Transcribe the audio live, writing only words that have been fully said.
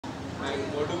And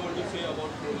what do you want to say about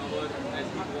Munawar as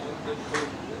he won this film?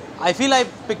 I feel I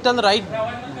picked on the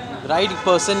right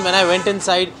person when I went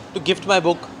inside to gift my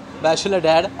book, Bachelor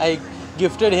Dad. I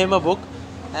gifted him a book,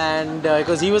 and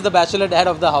because he was the bachelor dad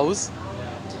of the house,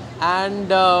 and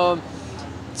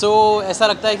so ऐसा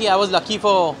लगता है कि I was lucky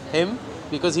for him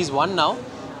because he's won now.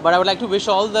 But I would like to wish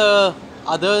all the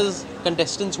others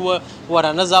contestants who are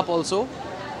runners up also,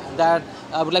 that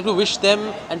I would like to wish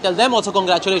them and tell them also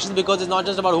congratulations, because it's not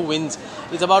just about who wins,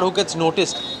 it's about who gets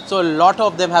noticed. So a lot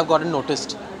of them have gotten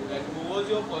noticed. And who was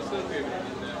your personal favorite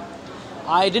in there?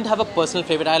 I didn't have a personal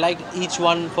favorite. I liked each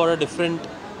one for a different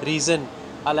reason.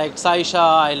 I liked Saisha,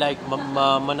 I liked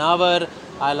Munawar,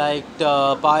 I liked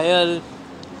Payal,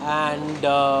 and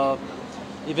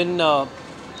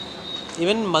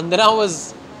even Mandana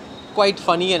was quite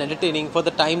funny and entertaining for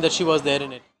the time that she was there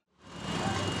in it.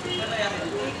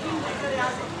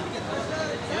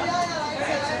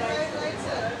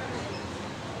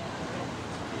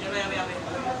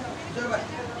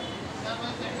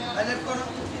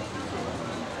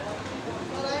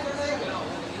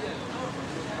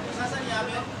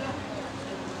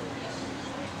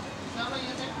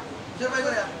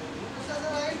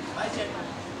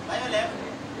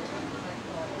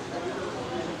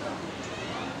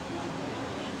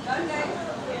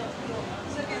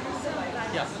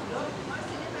 Yeah.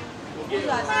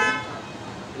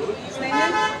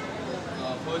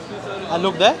 Firstly, sir. I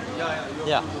look there? Yeah.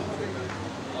 Yeah.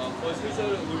 Firstly, sir,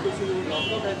 good to see you.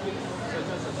 Knockout has been such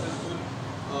a successful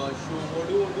show. What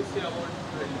do you want to say about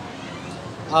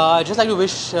it? I'd just like to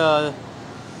wish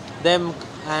them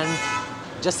and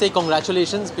just say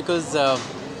congratulations, because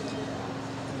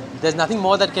there's nothing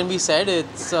more that can be said.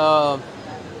 It's a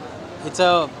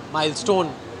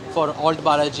milestone for Alt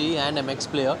Balaji and MX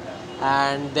Player,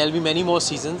 and there'll be many more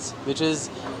seasons, which is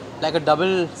like a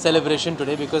double celebration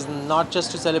today, because not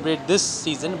just to celebrate this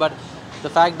season, but the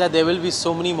fact that there will be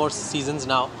so many more seasons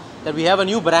now, that we have a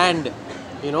new brand,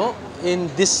 in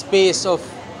this space of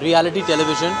reality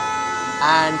television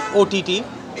and OTT.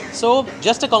 So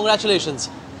just a congratulations.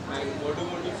 And what do you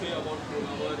want to say about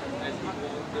Munawar as he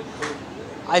won this film?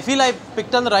 I feel I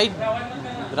picked on the right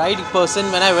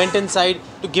person when I went inside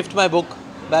to gift my book,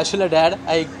 Bachelor Dad.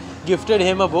 I gifted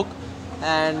him a book,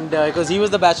 and because he was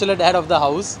the bachelor dad of the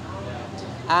house,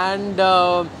 and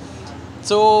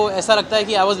so ऐसा लगता है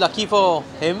कि I was lucky for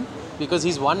him because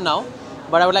he's won now.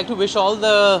 But I would like to wish all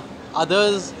the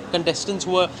others contestants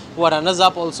who are runners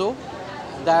up also,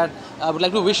 that I would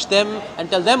like to wish them and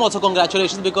tell them also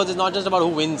congratulations, because it's not just about who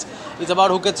wins, it's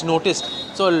about who gets noticed.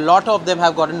 So a lot of them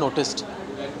have gotten noticed.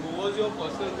 And who was your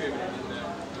personal favorite in there?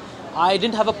 I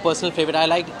didn't have a personal favorite. I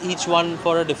liked each one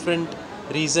for a different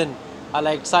reason. I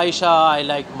liked Saisha, I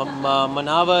liked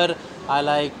Munawar, I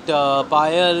liked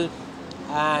Payal,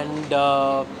 and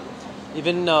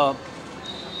even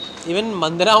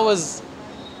Mandana was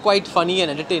quite funny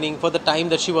and entertaining for the time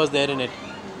that she was there in it.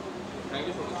 Thank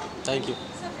you so much. Thank you.